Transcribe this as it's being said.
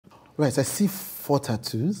Right, so I see 4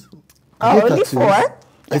 tattoos. Oh, only 4?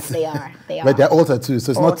 Yes, they are. But they're all tattoos,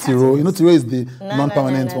 so it's not Tiro. You know, Tiro is the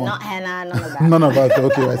non-permanent one. Not henna, none of that. None of that.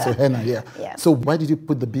 Okay, right, so henna, yeah. Yeah. So why did you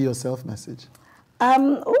put the be yourself message?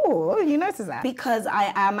 Oh, you noticed that? Because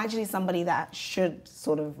I am actually somebody that should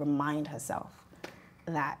sort of remind herself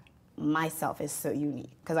that myself is so unique.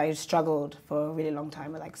 Because I struggled for a really long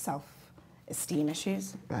time with like self-esteem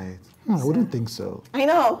issues. Right. I wouldn't think so. I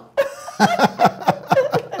know.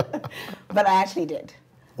 But I actually did.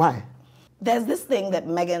 Why? There's this thing that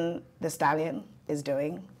Megan Thee Stallion is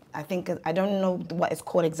doing. I don't know what it's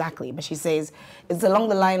called exactly, but she says it's along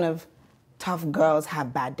the line of tough girls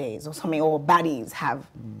have bad days or something, or baddies have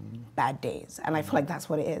bad days. And I feel like that's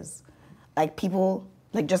what it is. Like people,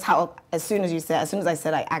 like just how, as soon as I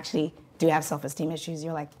said I actually do have self-esteem issues,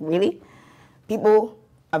 you're like, really? People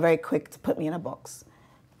are very quick to put me in a box,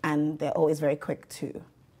 and they're always very quick to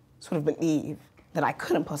sort of believe that I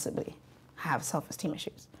couldn't possibly have self-esteem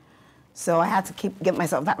issues. So I had to give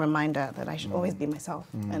myself that reminder that I should always be myself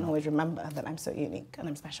and always remember that I'm so unique and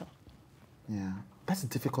I'm special. Yeah, that's a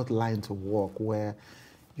difficult line to walk, where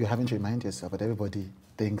you're having to remind yourself that everybody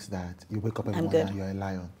thinks that you wake up every morning and you're a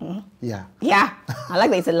lion. Yeah. Yeah, I like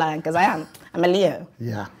that you said lion, because I am. I'm a Leo.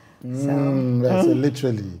 Yeah. So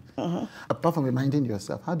literally. Apart from reminding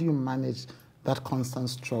yourself, how do you manage that constant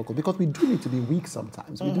struggle? Because we do need to be weak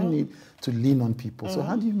sometimes. We do need to lean on people. So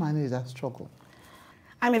how do you manage that struggle?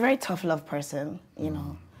 I'm a very tough love person, you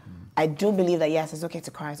know. I do believe that, yes, it's okay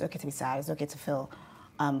to cry, it's okay to be sad, it's okay to feel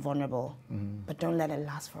vulnerable, but don't let it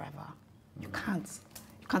last forever. You can't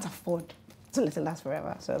afford to let it last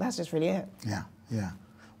forever. So that's just really it. Yeah, yeah.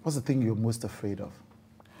 What's the thing you're most afraid of?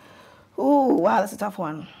 Ooh, wow, that's a tough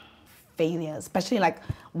one. Failure, especially like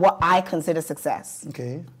what I consider success.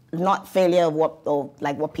 Okay. Not failure of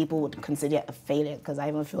what people would consider a failure, because I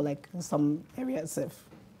even feel like in some areas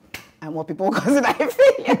and what people consider a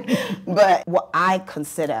failure. But what I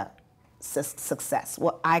consider success,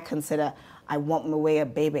 what I consider I want Moet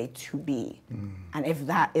Abebe to be. And if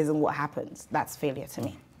that isn't what happens, that's failure to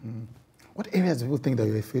me. What areas do people think that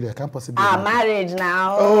you're a failure? I can't possibly... Marriage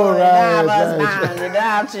now. Oh, right. You don't have husband, you don't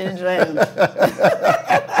have children.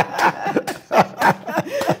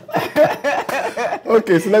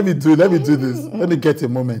 Okay, so let me do this. Let me get a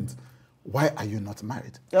moment. Why are you not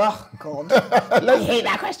married? Oh, God. I hate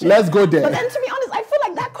that question. Let's go there. But then, to be honest, I feel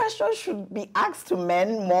like that question should be asked to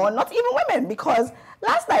men more, not even women, because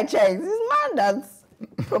last I checked, this man that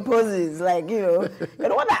proposes, like, you know, you're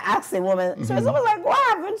the one that asks a woman. So it's almost like,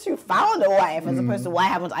 why haven't you found a wife, as opposed to why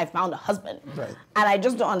haven't I found a husband? Right. And I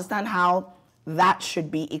just don't understand how that should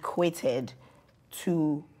be equated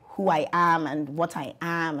to who I am and what I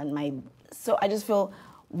am and my... So I just feel,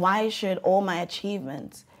 why should all my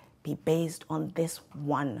achievements be based on this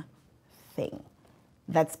one thing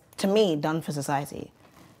that's, to me, done for society?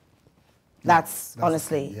 That's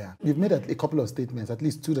honestly... Yeah. You've made a couple of statements, at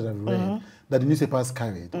least 2 that I've read, that the newspapers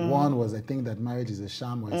carried. One was, I think, that marriage is a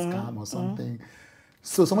sham or a scam or something.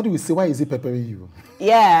 So somebody will say, why is he peppering you?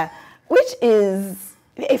 Yeah, which is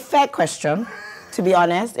a fair question, to be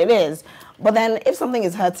honest, it is. But then if something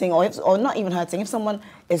is hurting, or not even hurting, if someone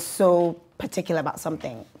is so particular about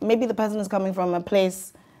something, maybe the person is coming from a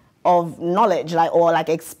place of knowledge, or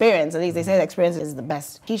experience. At least they say that experience is the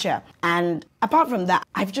best teacher. And apart from that,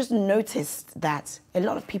 I've just noticed that a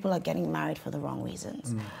lot of people are getting married for the wrong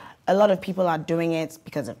reasons. A lot of people are doing it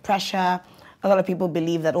because of pressure. A lot of people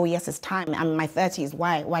believe that, oh yes, it's time. I'm in my 30s,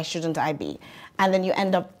 why shouldn't I be? And then you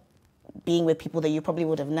end up being with people that you probably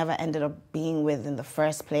would have never ended up being with in the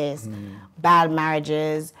first place. Bad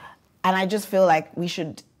marriages. And I just feel like we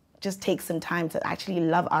should just take some time to actually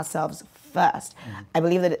love ourselves first. I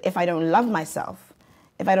believe that if I don't love myself,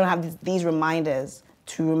 if I don't have these reminders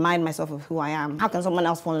to remind myself of who I am, how can someone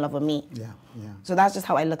else fall in love with me? Yeah, yeah. So that's just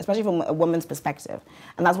how I look, especially from a woman's perspective.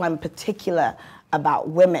 And that's why I'm particular about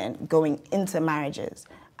women going into marriages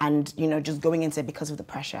and, you know, just going into it because of the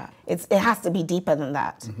pressure. It has to be deeper than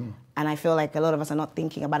that. And I feel like a lot of us are not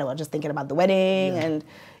thinking about it. We're just thinking about the wedding and,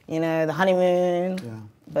 you know, the honeymoon. Yeah.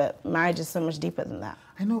 But marriage is so much deeper than that.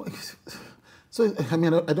 I know. So, I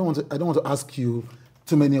mean, I don't want to ask you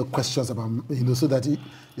too many questions about, you know, so that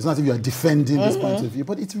it's not as if you are defending this point of view,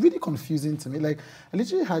 but it's really confusing to me. Like, I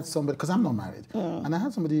literally had somebody, because I'm not married, and I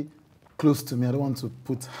had somebody close to me, I don't want to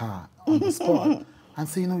put her on the spot, and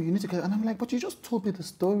say, you know, you need to get, and I'm like, but you just told me the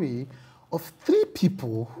story of 3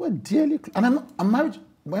 people who are dearly, and I'm married.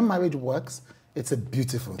 When marriage works, it's a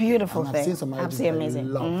beautiful thing. Beautiful thing. I've seen some marriages that I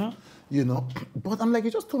love. You know, but I'm like,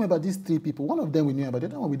 you just told me about these 3 people. One of them we knew about, the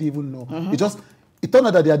other one we didn't even know. It turned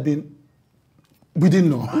out that they had been, we didn't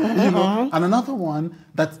know, you know. And another one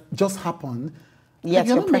that just happened, Yet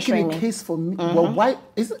you're you're not making pressuring a me. case for me. Well, why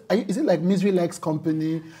is it like misery likes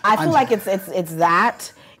company? I feel like it's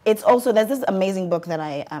that. It's also, there's this amazing book that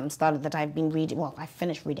I started that I've been reading. Well, I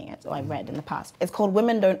finished reading it, or I read in the past. It's called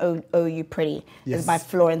Women Don't Owe You Pretty. Yes. It's by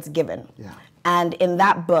Florence Given. Yeah. And in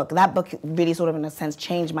that book really sort of, in a sense,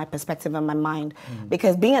 changed my perspective and my mind.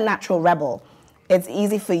 Because being a natural rebel, it's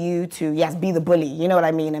easy for you to, yes, be the bully, you know what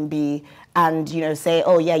I mean, and you know, say,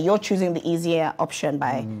 oh yeah, you're choosing the easier option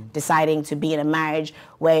by deciding to be in a marriage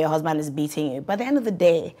where your husband is beating you. But at the end of the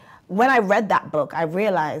day, when I read that book, I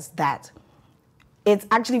realized that it's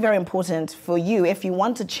actually very important for you, if you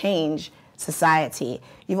want to change society,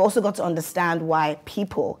 you've also got to understand why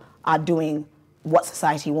people are doing what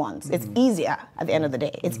society wants. It's easier at the end of the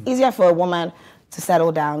day. It's easier for a woman to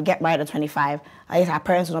settle down, get married at 25. At least her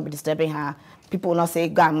parents will not be disturbing her. People will not say,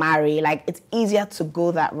 go and marry. Like, it's easier to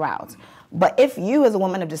go that route. But if you as a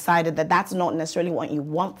woman have decided that that's not necessarily what you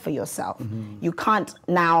want for yourself, you can't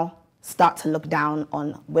now start to look down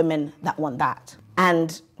on women that want that.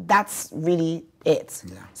 And that's really it.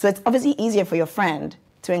 Yeah. So it's obviously easier for your friend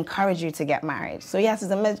to encourage you to get married. So yes,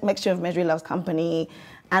 it's a mixture of misery loves company,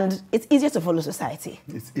 and it's easier to follow society.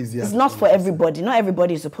 It's easier. It's not for everybody. Not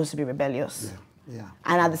everybody is supposed to be rebellious. Yeah. Yeah.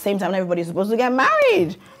 And at the same time, not everybody is supposed to get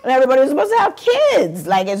married. Not everybody is supposed to have kids.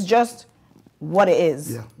 Like, it's just what it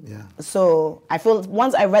is. Yeah. Yeah. So I feel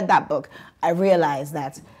once I read that book, I realized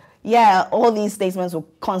that, yeah, all these statements will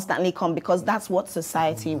constantly come because that's what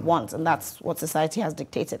society wants and that's what society has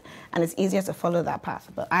dictated. And it's easier to follow that path.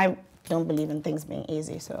 But I don't believe in things being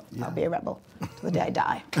easy, so I'll be a rebel to the day I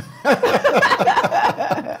die.